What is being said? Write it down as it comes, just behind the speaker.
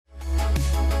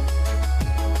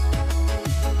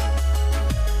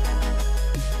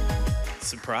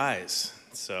Surprise.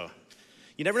 So,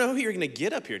 you never know who you're going to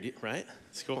get up here, right?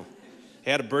 It's cool. I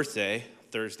had a birthday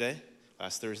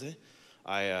last Thursday.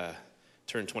 I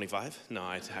turned 25. No,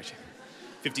 I actually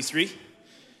 53.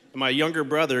 And my younger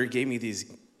brother gave me these.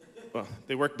 Well,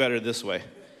 they work better this way.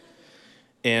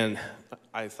 And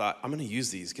I thought, I'm going to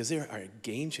use these because they are a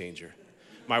game changer.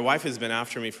 My wife has been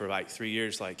after me for like 3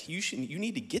 years, like, you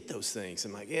need to get those things.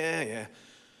 I'm like, yeah.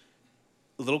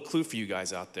 A little clue for you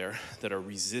guys out there that are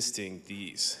resisting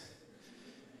these.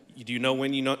 Do you know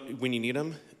when you need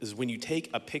them? Is when you take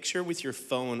a picture with your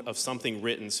phone of something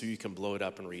written so you can blow it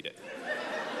up and read it.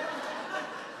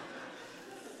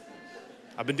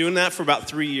 I've been doing that for about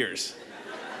 3 years.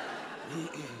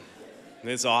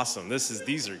 It's awesome.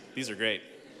 These are great.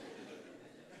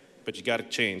 But you got to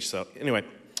change. So anyway,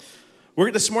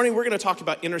 this morning we're going to talk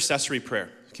about intercessory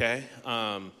prayer. Okay.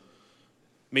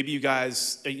 Maybe you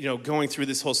guys, going through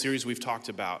this whole series, we've talked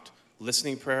about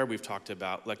listening prayer. We've talked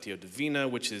about Lectio Divina,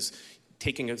 which is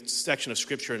taking a section of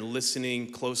Scripture and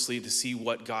listening closely to see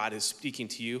what God is speaking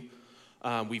to you.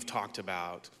 We've talked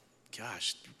about,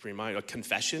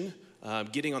 confession,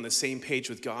 getting on the same page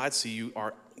with God so you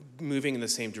are moving in the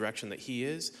same direction that He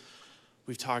is.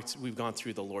 We've gone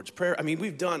through the Lord's Prayer. I mean,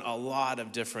 we've done a lot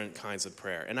of different kinds of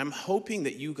prayer. And I'm hoping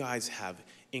that you guys have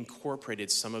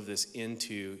incorporated some of this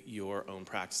into your own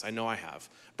practice. I know I have.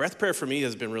 Breath prayer for me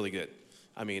has been really good.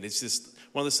 I mean, it's just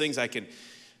one of those things I can,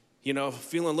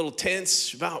 feeling a little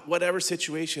tense about whatever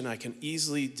situation, I can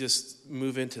easily just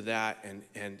move into that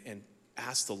and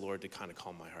ask the Lord to kind of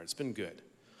calm my heart. It's been good.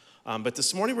 But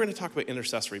this morning we're going to talk about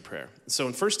intercessory prayer. So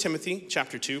in 1 Timothy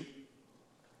chapter 2,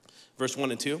 verse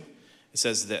 1 and 2, it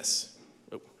says this.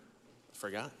 Oh, I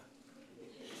forgot.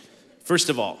 First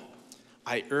of all,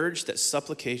 I urge that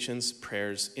supplications,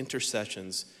 prayers,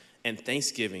 intercessions, and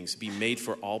thanksgivings be made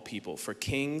for all people, for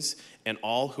kings and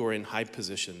all who are in high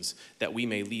positions, that we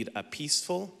may lead a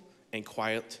peaceful and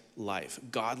quiet life,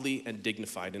 godly and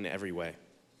dignified in every way.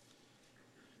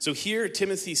 So here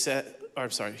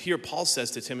Paul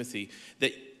says to Timothy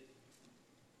that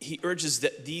he urges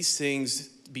that these things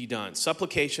be done.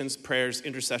 Supplications, prayers,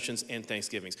 intercessions, and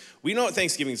thanksgivings. We know what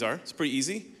thanksgivings are. It's pretty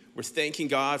easy. We're thanking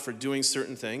God for doing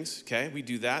certain things, okay? We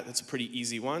do that. That's a pretty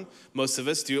easy one. Most of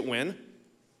us do it when?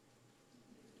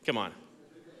 Come on.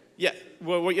 Yeah,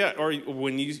 well, yeah, or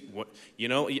when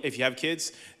if you have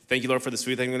kids, thank you, Lord, for this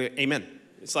food. Amen.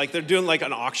 It's like they're doing like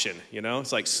an auction,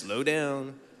 It's like, slow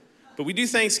down. But we do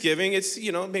Thanksgiving. It's,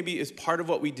 maybe it's part of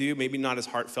what we do, maybe not as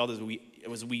heartfelt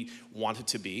as we want it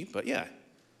to be, but yeah.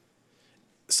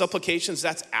 Supplications,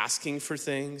 that's asking for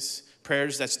things.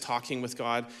 Prayers, that's talking with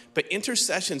God. But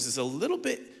intercessions is a little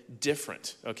bit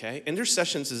different, okay?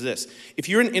 Intercessions is this. If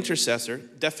you're an intercessor,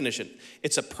 definition,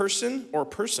 it's a person or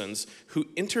persons who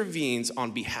intervenes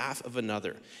on behalf of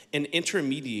another, an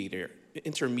intermediary,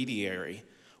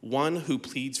 one who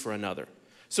pleads for another.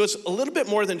 So it's a little bit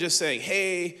more than just saying,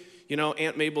 hey,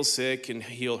 Aunt Mabel's sick and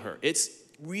heal her. It's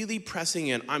really pressing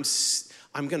in.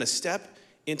 I'm going to step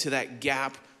into that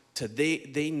gap to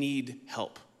they need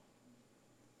help.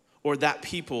 Or that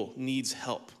people needs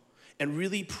help. And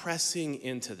really pressing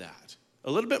into that.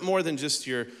 A little bit more than just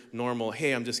your normal,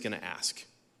 hey, I'm just going to ask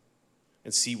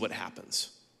and see what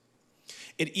happens.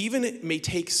 It may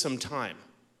take some time.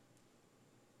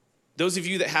 Those of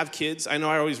you that have kids, I know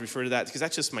I always refer to that because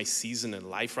that's just my season in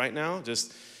life right now.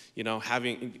 Just,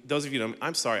 those of you,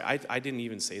 I'm sorry, I didn't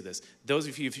even say this. Those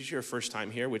of you, if it's your first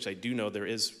time here, which I do know there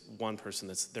is one person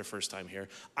that's their first time here.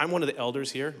 I'm one of the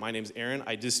elders here. My name's Erinn.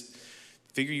 I just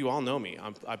figure you all know me.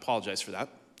 I apologize for that.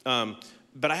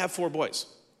 But I have 4 boys.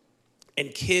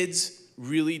 And kids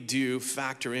really do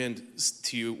factor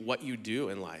into what you do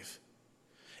in life.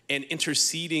 And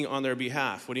interceding on their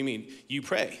behalf. What do you mean? You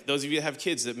pray. Those of you that have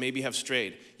kids that maybe have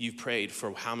strayed, you've prayed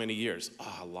for how many years?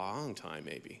 A long time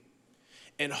maybe.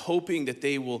 And hoping that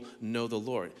they will know the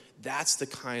Lord. That's the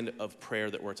kind of prayer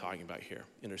that we're talking about here,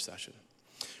 intercession.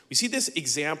 We see this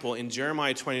example in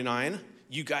Jeremiah 29.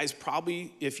 You guys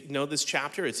probably, if you know this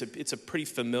chapter, it's a pretty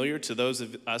familiar to those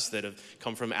of us that have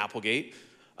come from Applegate.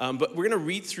 But we're going to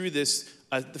read through this,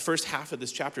 the first half of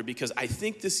this chapter, because I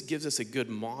think this gives us a good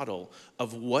model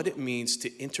of what it means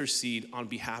to intercede on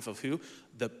behalf of who?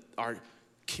 Our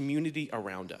community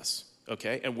around us,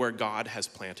 okay? And where God has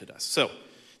planted us. So,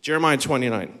 Jeremiah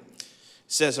 29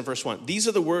 says in verse 1, these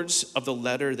are the words of the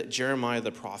letter that Jeremiah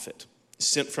the prophet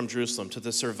sent from Jerusalem to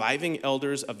the surviving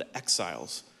elders of the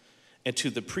exiles, and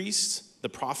to the priests, the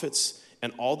prophets,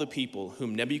 and all the people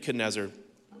whom Nebuchadnezzar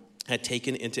had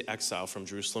taken into exile from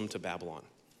Jerusalem to Babylon.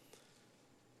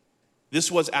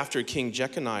 This was after King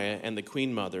Jeconiah and the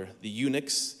queen mother, the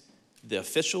eunuchs, The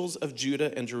officials of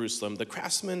Judah and Jerusalem, the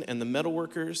craftsmen and the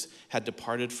metalworkers had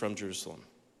departed from Jerusalem.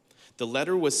 The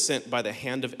letter was sent by the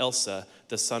hand of Elsa,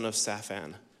 the son of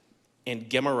Shaphan, and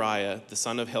Gemariah, the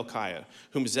son of Hilkiah,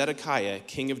 whom Zedekiah,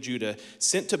 king of Judah,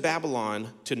 sent to Babylon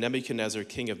to Nebuchadnezzar,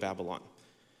 king of Babylon.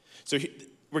 So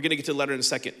we're going to get to the letter in a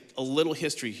second. A little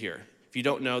history here. If you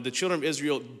don't know, the children of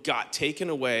Israel got taken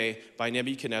away by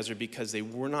Nebuchadnezzar because they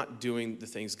were not doing the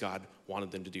things God wanted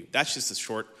them to do. That's just a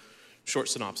short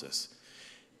synopsis.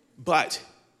 But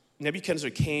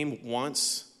Nebuchadnezzar came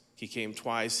once, he came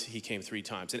twice, he came 3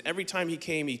 times. And every time he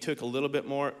came, he took a little bit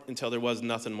more until there was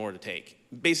nothing more to take.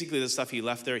 Basically, the stuff he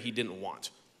left there, he didn't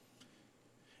want.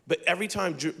 But every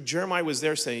time Jeremiah was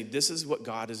there saying, this is what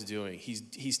God is doing.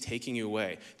 He's taking you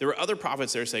away. There were other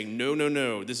prophets there saying,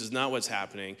 no, this is not what's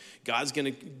happening. God's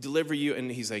going to deliver you.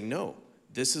 And he's like, no,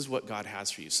 this is what God has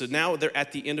for you. So now they're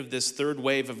at the end of this third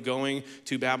wave of going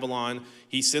to Babylon.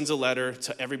 He sends a letter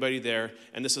to everybody there.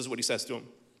 And this is what he says to them.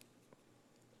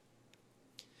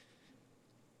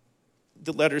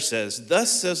 The letter says,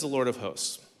 thus says the Lord of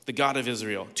hosts, the God of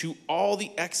Israel, to all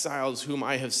the exiles whom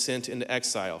I have sent into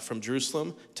exile from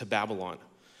Jerusalem to Babylon.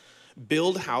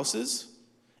 Build houses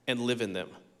and live in them.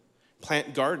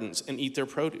 Plant gardens and eat their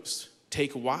produce.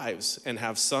 Take wives and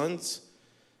have sons,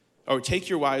 or take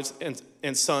your wives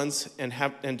and sons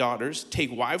and daughters.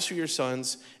 Take wives for your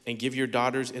sons and give your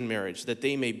daughters in marriage, that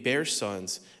they may bear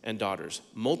sons and daughters.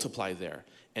 Multiply there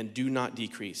and do not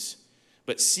decrease.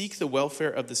 But seek the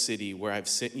welfare of the city where I've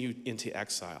sent you into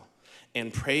exile,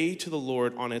 and pray to the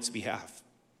Lord on its behalf.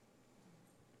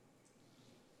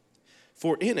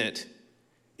 For in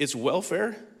its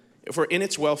welfare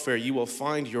you will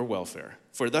find your welfare.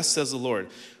 For thus says the Lord,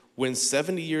 when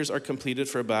 70 years are completed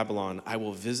for Babylon, I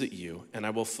will visit you, and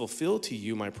I will fulfill to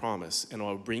you my promise, and I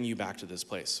will bring you back to this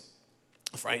place.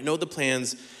 For I know the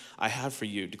plans I have for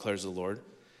you, declares the Lord,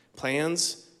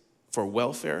 plans for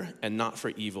welfare and not for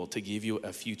evil, to give you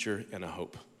a future and a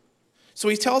hope. So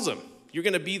he tells them, you're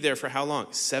going to be there for how long?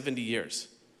 70 years.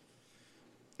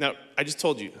 Now, I just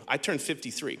told you, I turned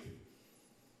 53.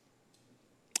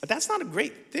 That's not a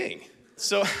great thing.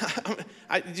 So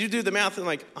you do the math in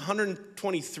like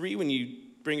 123 when you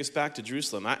bring us back to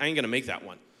Jerusalem. I ain't going to make that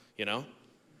one, you know?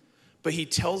 But he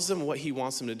tells them what he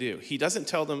wants them to do. He doesn't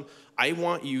tell them, I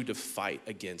want you to fight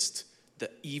against the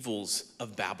evils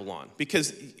of Babylon.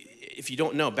 Because if you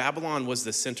don't know, Babylon was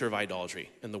the center of idolatry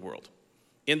in the world.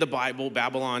 In the Bible,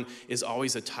 Babylon is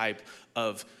always a type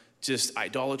of just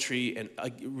idolatry and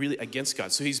really against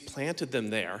God. So he's planted them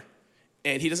there.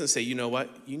 And he doesn't say, you know what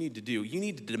you need to do? You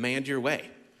need to demand your way.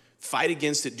 Fight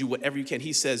against it. Do whatever you can.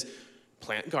 He says,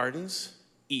 plant gardens,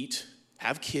 eat,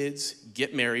 have kids,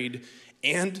 get married,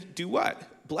 and do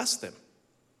what? Bless them.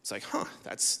 It's like,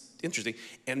 that's interesting.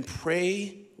 And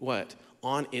pray what?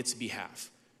 On its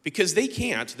behalf. Because they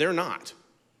can't, they're not.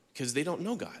 Because they don't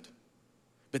know God.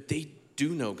 But they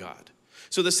do know God.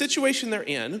 So the situation they're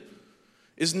in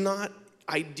is not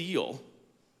ideal.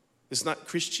 It's not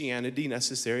Christianity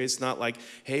necessary. It's not like,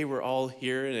 hey, we're all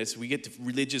here and we get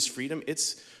religious freedom.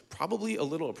 It's probably a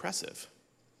little oppressive.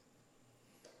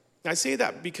 I say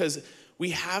that because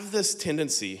we have this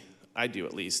tendency, I do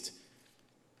at least,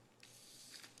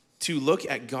 to look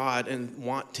at God and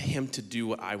want him to do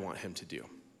what I want him to do,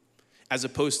 as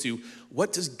opposed to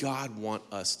what does God want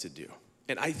us to do?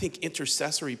 And I think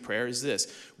intercessory prayer is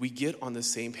this. We get on the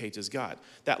same page as God.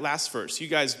 That last verse, you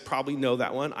guys probably know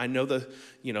that one. I know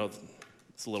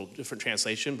it's a little different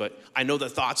translation, but I know the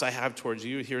thoughts I have towards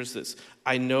you. Here's this.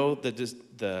 I know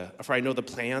the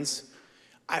plans.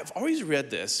 I've always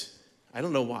read this. I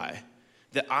don't know why.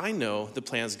 That I know the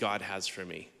plans God has for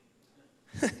me.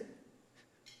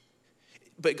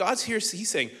 But God's here, he's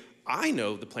saying, I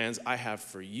know the plans I have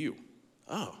for you.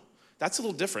 Oh, that's a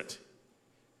little different.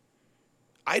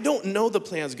 I don't know the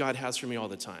plans God has for me all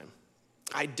the time.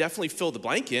 I definitely fill the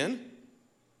blank in.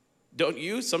 Don't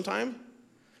you sometime?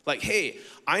 Like, hey,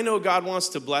 I know God wants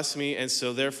to bless me, and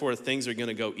so therefore things are going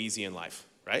to go easy in life,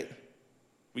 right?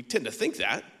 We tend to think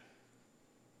that.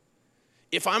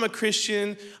 If I'm a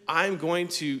Christian, I'm going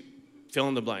to fill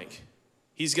in the blank.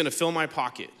 He's going to fill my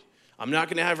pocket. I'm not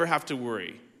going to ever have to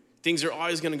worry. Things are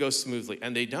always going to go smoothly,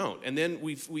 and they don't. And then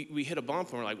we hit a bump,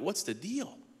 and we're like, what's the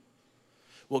deal?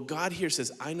 Well, God here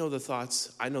says, I know the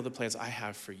thoughts, I know the plans I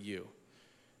have for you.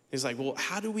 He's like, well,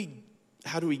 how do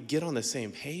we get on the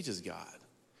same page as God?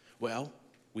 Well,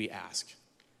 we ask.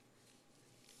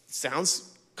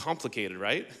 Sounds complicated,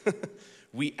 right?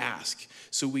 We ask,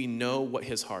 so we know what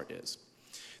his heart is.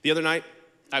 The other night,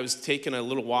 I was taking a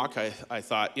little walk. I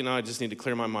thought, I just need to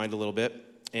clear my mind a little bit.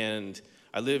 And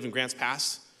I live in Grants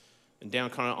Pass, and down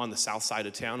kind of on the south side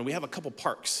of town. And we have a couple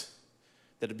parks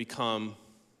that have become,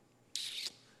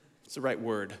 what's the right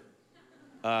word?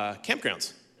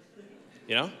 Campgrounds,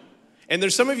 you know? And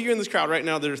there's some of you in this crowd right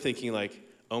now that are thinking like,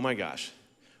 oh my gosh,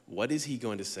 what is he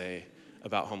going to say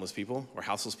about homeless people or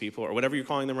houseless people or whatever you're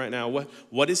calling them right now?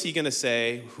 What is he going to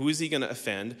say? Who is he going to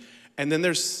offend? And then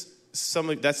there's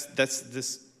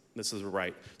this is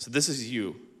right. So this is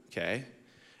you, okay?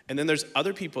 And then there's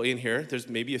other people in here, there's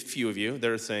maybe a few of you that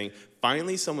are saying,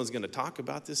 finally someone's going to talk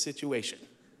about this situation.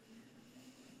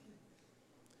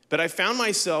 But I found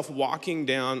myself walking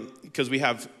down, because we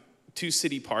have 2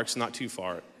 city parks not too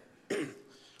far.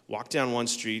 Walk down one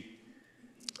street.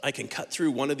 I can cut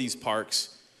through one of these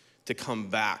parks to come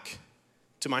back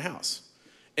to my house.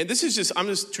 And this is I'm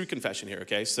just true confession here,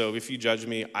 okay? So if you judge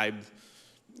me,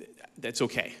 that's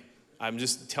okay. I'm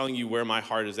just telling you where my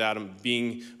heart is at. I'm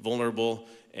being vulnerable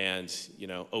and,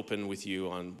 open with you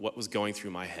on what was going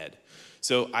through my head.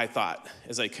 So I thought,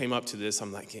 as I came up to this,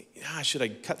 I'm like, should I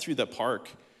cut through the park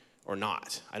or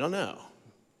not? I don't know.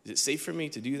 Is it safe for me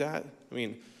to do that? I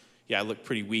mean, yeah, I look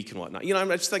pretty weak and whatnot. I'm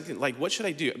just thinking, like, what should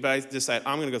I do? But I decided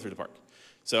I'm going to go through the park.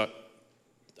 So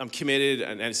I'm committed,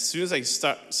 and as soon as I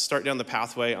start down the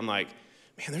pathway, I'm like,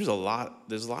 man, there's a lot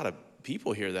of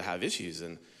people here that have issues,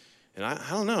 and I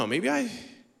don't know, maybe I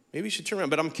should turn around,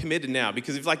 but I'm committed now,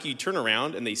 because if you turn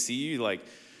around and they see you,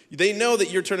 they know that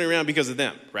you're turning around because of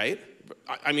them, right?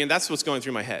 I mean, that's what's going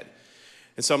through my head.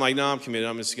 And so I'm like, no, I'm committed.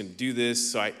 I'm just going to do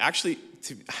this. So I actually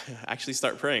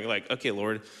start praying, like, okay,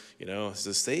 Lord, is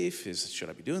this safe? Should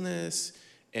I be doing this?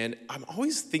 And I'm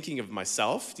always thinking of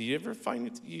myself. Do you ever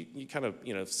find you kind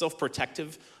of,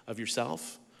 self-protective of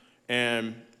yourself?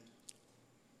 And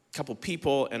a couple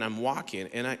people, and I'm walking,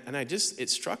 and it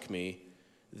struck me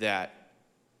that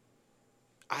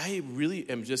I really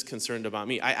am just concerned about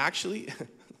me. I actually,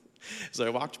 so I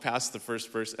walked past the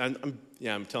first person,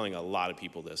 I'm telling a lot of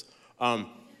people this.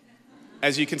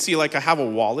 As you can see, I have a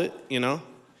wallet,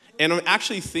 and I'm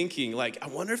actually thinking, I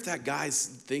wonder if that guy's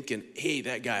thinking, hey,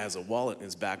 that guy has a wallet in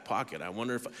his back pocket. I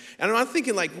wonder if, and I'm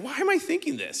thinking, why am I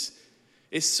thinking this?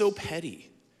 It's so petty.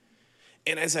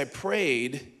 And as I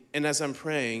prayed, and as I'm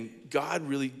praying, God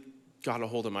really got a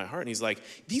hold of my heart, and he's like,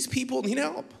 these people need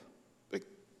help.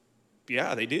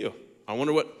 Yeah, they do. I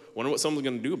wonder what someone's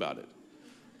going to do about it.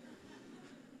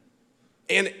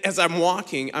 And as I'm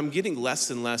walking, I'm getting less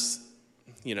and less,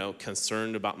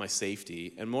 concerned about my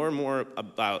safety, and more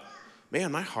about,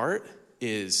 man, my heart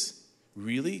is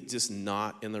really just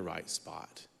not in the right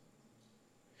spot.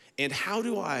 And how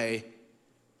do I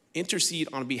intercede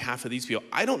on behalf of these people?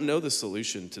 I don't know the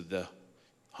solution to the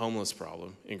homeless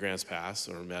problem in Grants Pass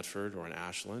or in Medford or in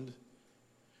Ashland,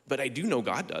 but I do know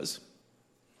God does.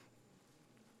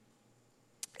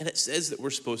 And it says that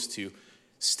we're supposed to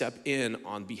step in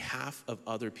on behalf of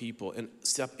other people and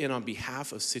step in on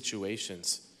behalf of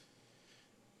situations.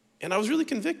 And I was really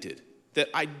convicted that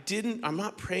I'm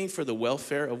not praying for the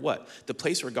welfare of what? The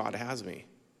place where God has me.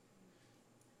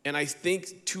 And I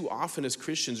think too often as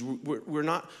Christians, we're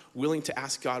not willing to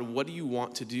ask God, what do you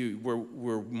want to do?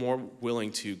 We're more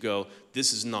willing to go,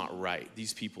 this is not right.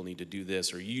 These people need to do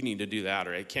this, or you need to do that,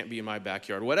 or it can't be in my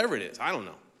backyard, whatever it is. I don't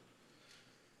know.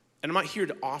 And I'm not here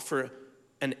to offer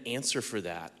an answer for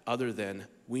that other than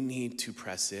we need to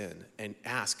press in and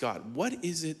ask God, what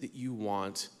is it that you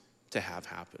want to have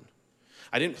happen?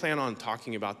 I didn't plan on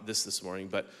talking about this morning,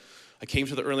 but I came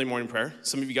to the early morning prayer.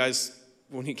 Some of you guys,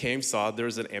 when he came, saw there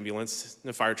was an ambulance and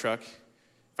a fire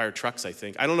trucks, I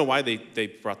think. I don't know why they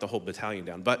brought the whole battalion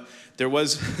down, but there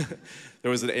was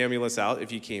an ambulance out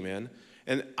if you came in.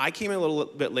 And I came in a little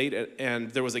bit late, and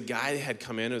there was a guy that had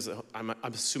come in. I'm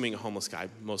assuming a homeless guy,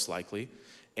 most likely,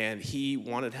 and he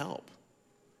wanted help.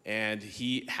 And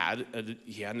he had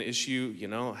an issue,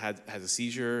 had a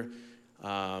seizure,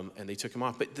 and they took him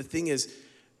off. But the thing is,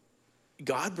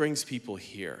 God brings people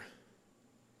here.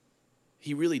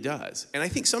 He really does. And I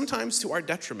think sometimes to our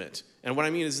detriment. And what I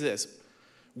mean is this: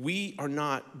 we are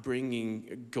not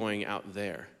going out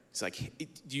there. It's like,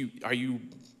 do you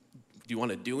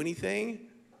want to do anything?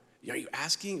 Are you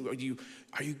asking?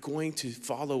 Are you going to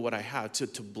follow what I have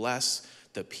to bless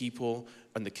the people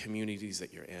and the communities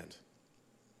that you're in?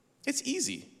 It's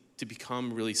easy to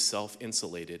become really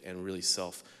self-insulated and really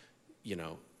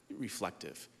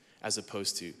reflective, as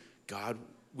opposed to, God,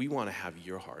 we want to have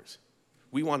your heart.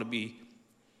 We want to be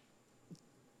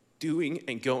doing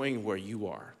and going where you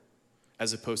are,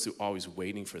 as opposed to always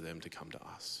waiting for them to come to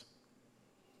us.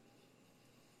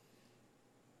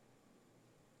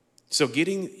 So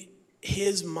getting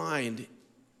his mind,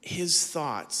 his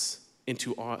thoughts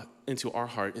into our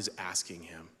heart is asking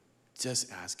him.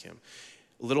 Just ask him.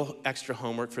 A little extra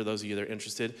homework for those of you that are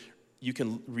interested. you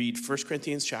can read 1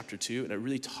 Corinthians chapter 2, and it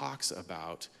really talks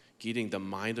about getting the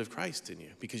mind of Christ in you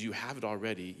because you have it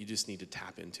already. You just need to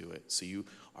tap into it so you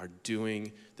are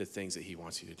doing the things that he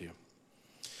wants you to do.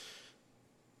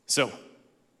 So,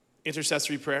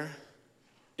 intercessory prayer,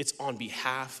 it's on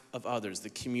behalf of others, the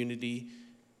community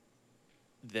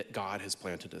that God has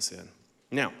planted us in.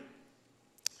 Now,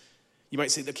 you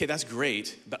might say, okay, that's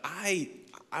great, but I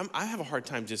have a hard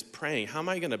time just praying. How am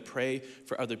I going to pray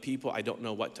for other people? I don't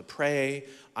know what to pray.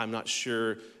 I'm not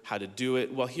sure how to do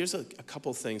it. Well, here's a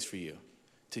couple things for you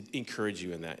to encourage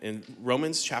you in that. In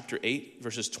Romans chapter 8,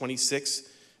 verses 26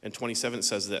 and 27, it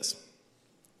says this.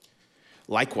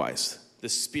 Likewise, the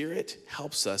Spirit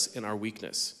helps us in our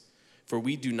weakness, for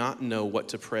we do not know what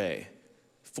to pray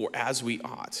for as we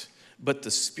ought. But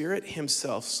the Spirit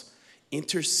himself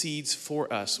intercedes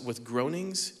for us with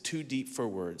groanings too deep for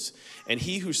words. And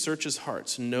he who searches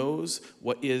hearts knows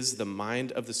what is the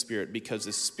mind of the Spirit, because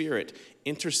the Spirit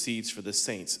intercedes for the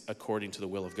saints according to the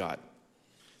will of God.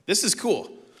 This is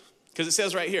cool, because it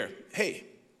says right here, hey,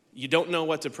 you don't know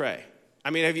what to pray. I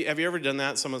mean, have you ever done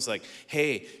that? Someone's like,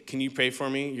 hey, can you pray for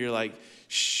me? You're like,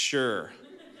 sure.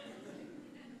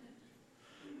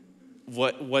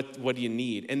 What do you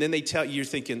need? And then you're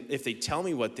thinking, if they tell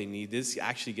me what they need, this is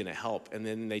actually going to help. And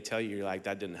then they tell you, you're like,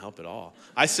 that didn't help at all.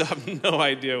 I still have no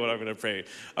idea what I'm going to pray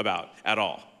about at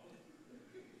all.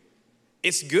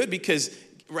 It's good because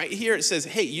right here it says,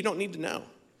 hey, you don't need to know.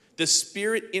 The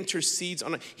Spirit intercedes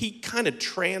on it. He kind of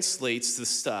translates the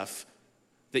stuff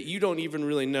that you don't even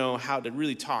really know how to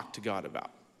really talk to God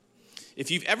about. If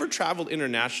you've ever traveled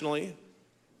internationally,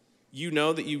 you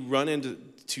know that you run into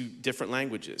different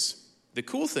languages. The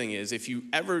cool thing is, if you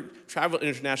ever travel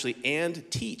internationally and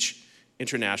teach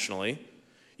internationally,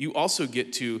 you also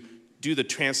get to do the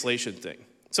translation thing.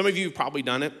 Some of you have probably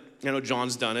done it. I know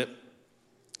John's done it.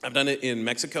 I've done it in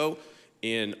Mexico,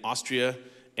 in Austria,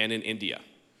 and in India.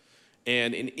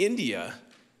 And in India,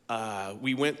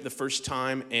 we went the first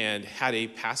time and had a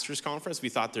pastor's conference. We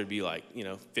thought there'd be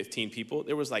 15 people.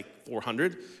 There was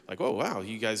 400. Like, oh, wow,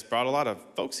 you guys brought a lot of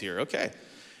folks here. Okay.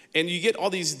 And you get all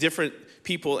these different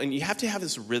people, and you have to have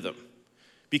this rhythm.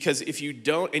 Because if you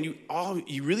don't, and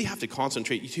you really have to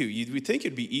concentrate too. You would think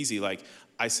it'd be easy, like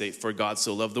I say, for God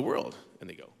so loved the world. And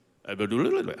they go, and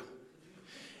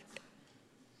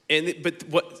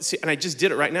I just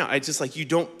did it right now. I just if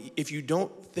you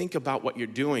don't think about what you're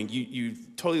doing, you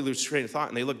totally lose train of thought,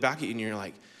 and they look back at you and you're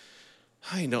like,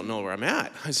 I don't know where I'm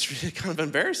at. It's really kind of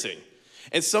embarrassing.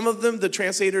 And some of them, the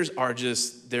translators are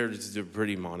they're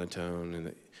pretty monotone,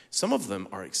 and some of them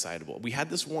are excitable. We had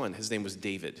this one, his name was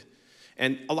David.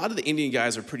 And a lot of the Indian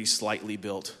guys are pretty slightly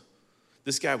built.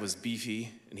 This guy was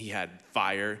beefy, and he had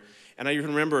fire. And I even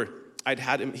remember I'd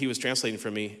had him, he was translating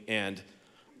for me, and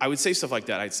I would say stuff like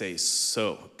that. I'd say,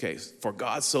 for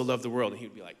God so loved the world. And he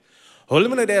would be like,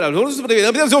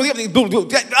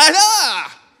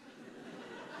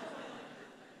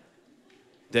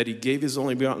 that he gave his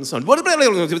only begotten son.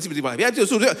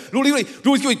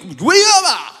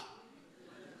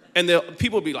 And the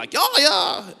people would be like,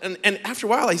 oh, yeah. And after a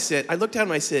while, I looked at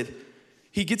him, I said,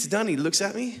 he gets done, he looks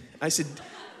at me. I said,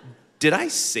 did I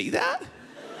say that?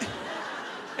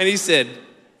 And he said,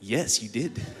 yes, you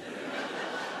did.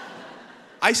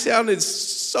 I sounded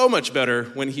so much better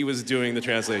when he was doing the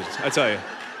translations. I tell you,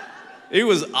 it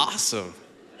was awesome.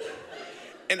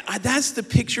 And that's the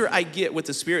picture I get with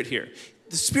the Spirit here.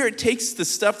 The Spirit takes the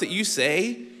stuff that you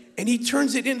say, and he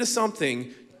turns it into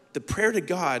something, the prayer to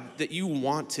God that you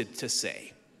wanted to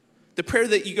say. The prayer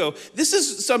that you go, this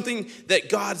is something that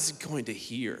God's going to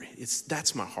hear.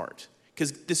 That's my heart.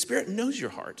 Because the Spirit knows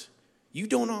your heart. You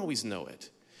don't always know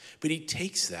it. But he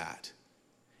takes that,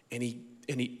 and he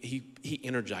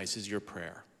energizes your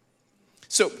prayer.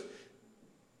 So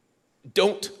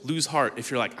don't lose heart if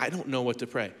you're like, I don't know what to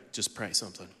pray. Just pray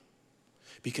something,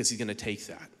 because he's going to take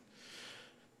that.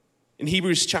 In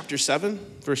Hebrews chapter 7,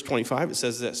 verse 25, it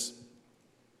says this.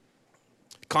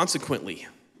 Consequently,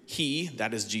 he,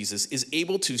 that is Jesus, is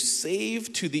able to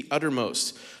save to the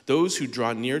uttermost those who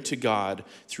draw near to God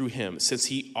through him, since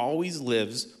he always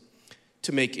lives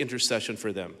to make intercession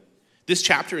for them. This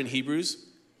chapter in Hebrews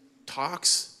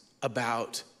talks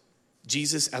about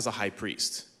Jesus as a high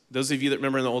priest. Those of you that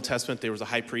remember in the Old Testament, there was a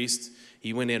high priest.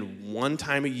 He went in one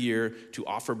time a year to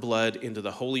offer blood into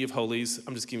the Holy of Holies.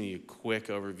 I'm just giving you a quick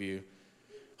overview.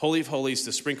 Holy of Holies,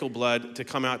 to sprinkle blood, to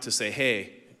come out to say,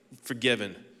 hey,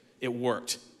 forgiven. It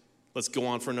worked. Let's go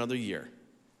on for another year.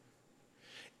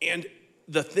 And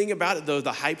the thing about it, though,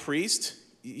 the high priest,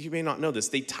 you may not know this,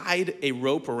 they tied a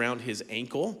rope around his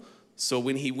ankle. So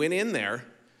when he went in there,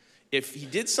 if he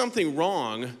did something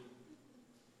wrong,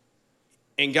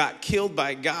 and got killed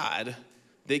by God,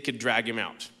 they could drag him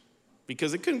out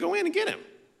because they couldn't go in and get him.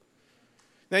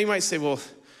 Now you might say, well,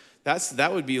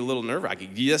 that would be a little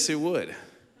nerve-wracking. Yes, it would.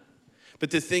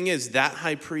 But the thing is, that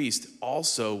high priest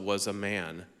also was a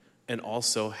man and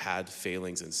also had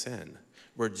failings and sin,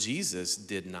 where Jesus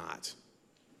did not.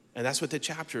 And that's what the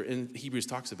chapter in Hebrews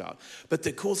talks about. But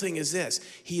the cool thing is this: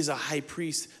 he is a high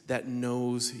priest that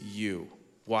knows you.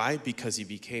 Why? Because he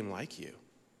became like you.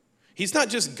 He's not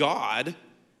just God,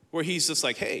 where he's just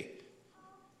like, hey,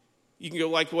 you can go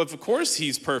like, well, of course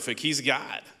he's perfect. He's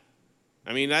God.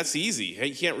 I mean, that's easy.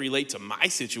 He can't relate to my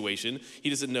situation. He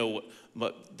doesn't know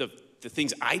what the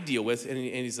things I deal with. And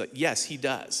he's like, yes, he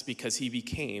does, because he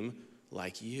became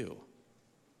like you.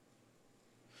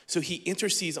 So he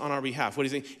intercedes on our behalf. What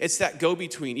is he? It's that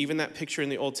go-between, even that picture in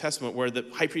the Old Testament where the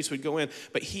high priest would go in,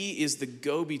 but he is the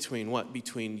go-between, what?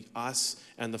 Between us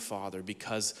and the Father,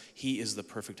 because he is the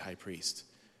perfect high priest.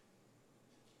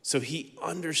 So he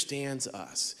understands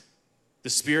us. The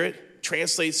Spirit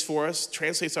translates for us,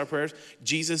 translates our prayers.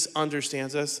 Jesus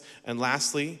understands us. And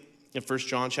lastly, in 1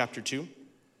 John chapter 2,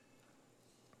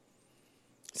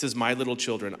 it says, my little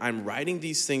children, I'm writing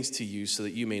these things to you so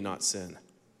that you may not sin.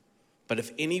 But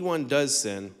if anyone does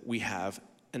sin, we have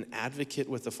an advocate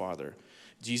with the Father,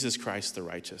 Jesus Christ the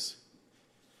righteous.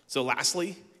 So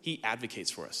lastly, he advocates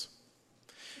for us.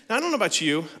 Now, I don't know about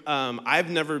you. I've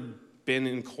never been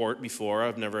in court before.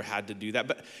 I've never had to do that.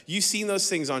 But you've seen those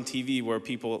things on TV where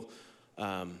people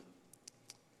want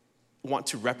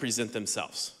to represent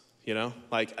themselves. You know,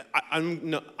 like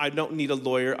I don't need a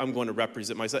lawyer. I'm going to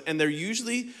represent myself. And they're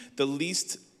usually the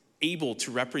least able to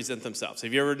represent themselves.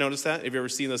 Have you ever noticed that? Have you ever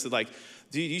seen this? Like,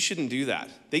 dude, you shouldn't do that.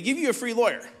 They give you a free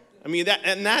lawyer. I mean,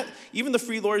 that even the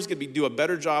free lawyers could do a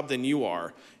better job than you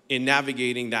are in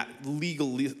navigating that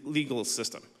legal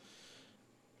system.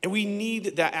 And we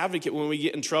need that advocate when we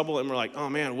get in trouble and we're like, oh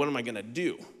man, what am I going to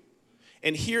do?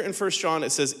 And here in 1 John,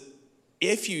 it says,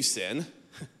 if you sin,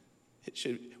 it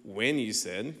should, when you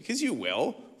sin, because you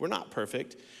will, we're not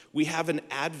perfect, we have an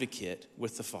advocate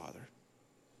with the Father.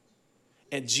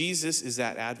 And Jesus is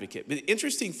that advocate. But the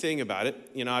interesting thing about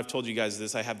it, you know, I've told you guys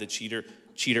this, I have the Cheater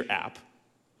app,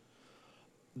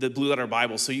 the Blue Letter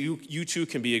Bible, so you too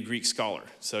can be a Greek scholar.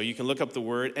 So you can look up the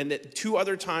word, and that 2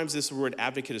 other times this word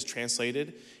advocate is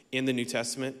translated in the New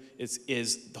Testament is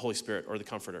the Holy Spirit or the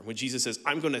Comforter. When Jesus says,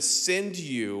 I'm going to send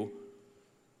you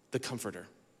the Comforter.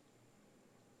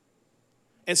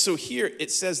 And so here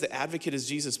it says the advocate is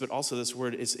Jesus, but also this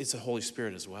word, it's the Holy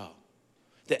Spirit as well,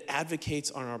 that advocates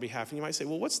on our behalf. And you might say,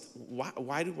 well,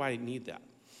 why do I need that?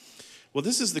 Well,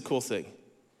 this is the cool thing.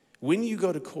 When you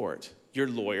go to court, your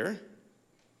lawyer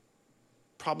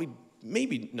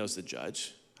maybe knows the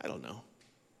judge. I don't know.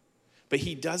 But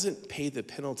he doesn't pay the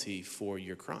penalty for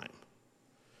your crime.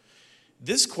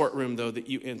 This courtroom, though, that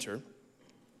you enter,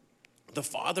 the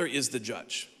Father is the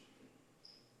judge.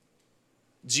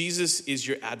 Jesus is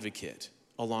your advocate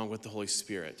along with the Holy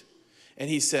Spirit. And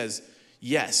he says,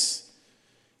 yes,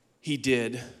 he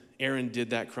did. Erinn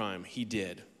did that crime. He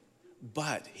did.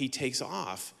 But he takes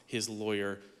off his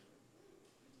lawyer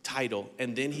title,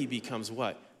 and then he becomes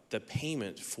what? The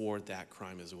payment for that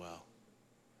crime as well.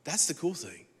 That's the cool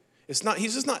thing.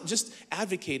 He's just not just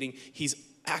advocating, he's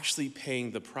actually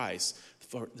paying the price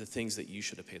for the things that you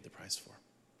should have paid the price for.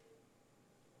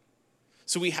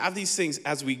 So we have these things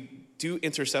as we do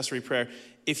intercessory prayer.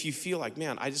 If you feel like,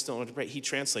 man, I just don't know what to pray, he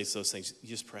translates those things. You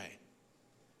just pray.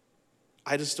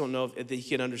 I just don't know if he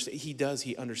can understand. He does.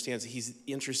 He understands. He's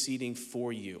interceding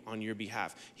for you on your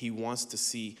behalf. He wants to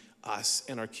see us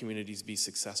and our communities be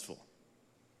successful.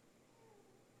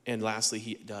 And lastly,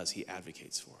 he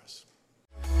advocates for us.